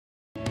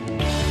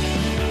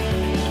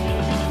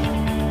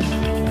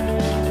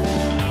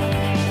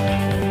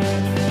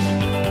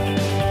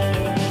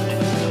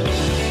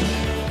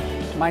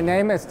My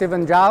name is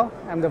Stephen Zhao.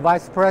 I'm the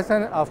Vice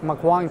President of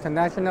McWong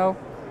International,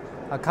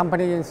 a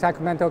company in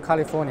Sacramento,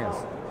 California.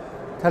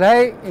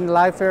 Today, in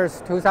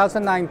LIGHTFAIR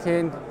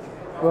 2019,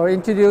 we'll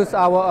introduce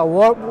our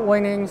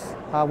award-winning,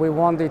 we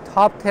won the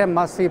top 10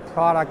 must-see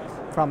product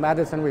from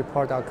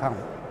EdisonReport.com.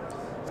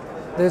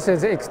 This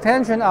is an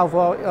extension of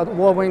our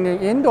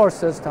award-winning indoor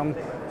system,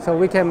 so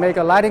we can make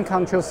a lighting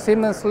control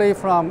seamlessly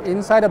from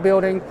inside the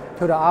building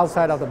to the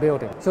outside of the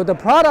building. So the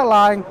product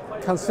line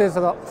consists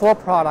of 4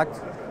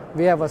 products.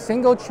 We have a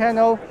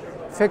single-channel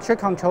fixture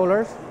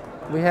controllers.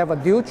 We have a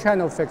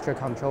dual-channel fixture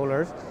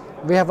controllers.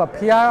 We have a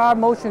PIR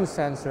motion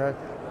sensor,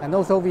 and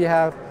also we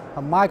have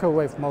a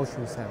microwave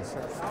motion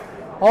sensors.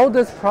 All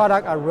these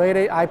products are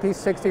rated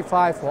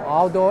IP65 for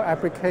outdoor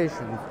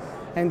applications,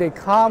 and they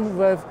come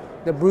with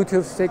the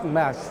Bluetooth SIG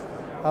mesh,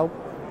 a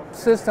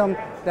system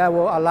that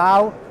will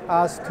allow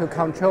us to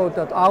control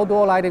the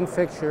outdoor lighting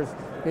fixtures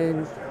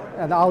in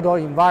an outdoor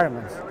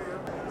environment.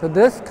 So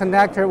this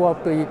connector will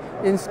be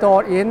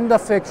installed in the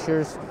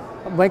fixtures,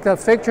 make the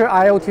fixture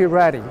IoT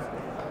ready.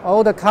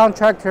 All the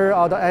contractor,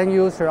 or the end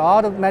user,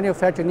 all the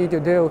manufacturer need to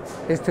do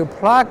is to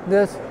plug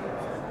this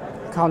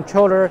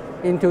controller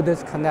into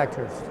these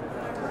connectors.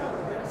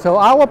 So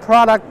our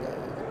product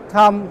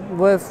come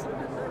with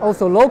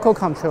also local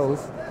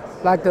controls,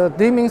 like the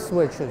dimming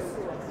switches,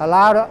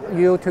 allow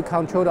you to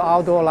control the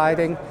outdoor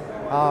lighting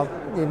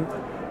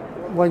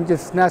when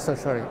it's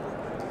necessary.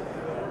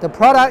 The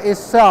product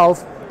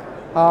itself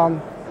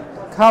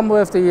come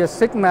with the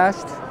SIG mesh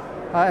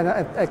and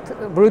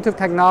Bluetooth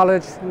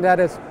technology that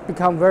has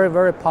become very,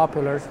 very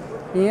popular.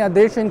 In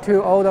addition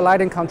to all the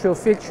lighting control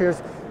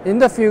fixtures, in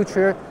the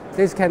future,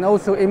 this can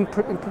also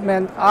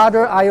implement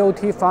other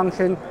IoT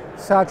functions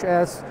such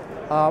as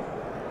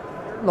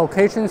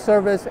location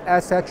service,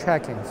 asset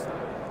checkings.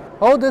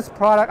 All these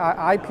products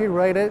are IP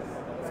rated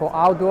for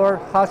outdoor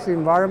harsh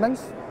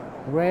environments,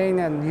 rain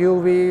and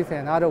UVs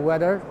and other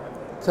weather.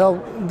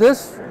 So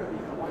this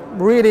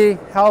really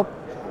helped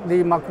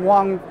the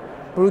McWong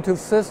Bluetooth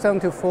system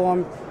to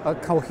form a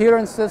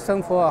coherent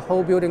system for a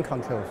whole building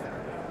controls.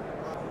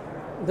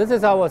 This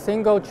is our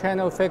single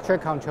channel fixture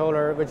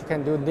controller, which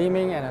can do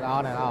dimming and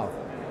on and off.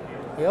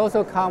 It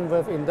also comes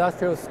with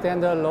industrial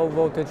standard low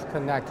voltage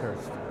connectors.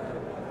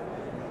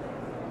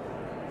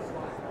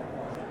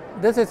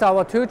 This is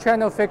our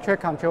 2-channel fixture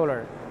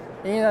controller.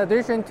 In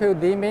addition to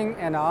dimming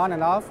and on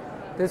and off,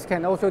 this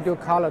can also do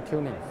color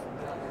tuning.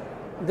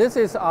 This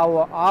is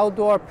our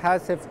outdoor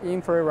passive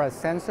infrared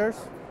sensors.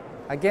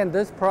 Again,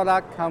 this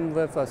product comes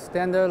with a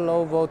standard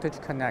low voltage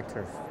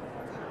connectors.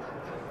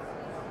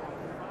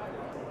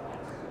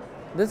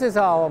 This is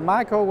our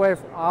microwave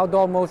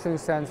outdoor motion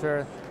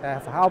sensor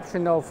that have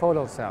optional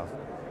photo cells.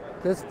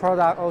 This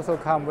product also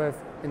comes with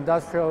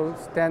industrial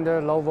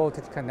standard low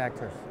voltage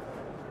connectors.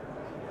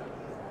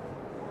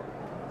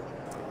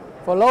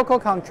 For local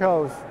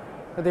controls,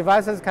 the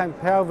devices can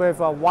pair with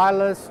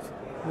wireless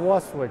wall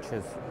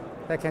switches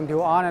that can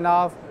do on and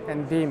off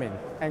and dimming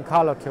and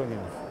color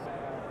tuning.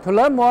 To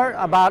learn more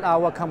about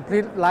our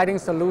complete lighting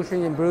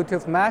solution in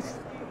Bluetooth mesh,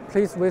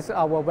 please visit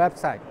our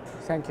website.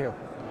 Thank you.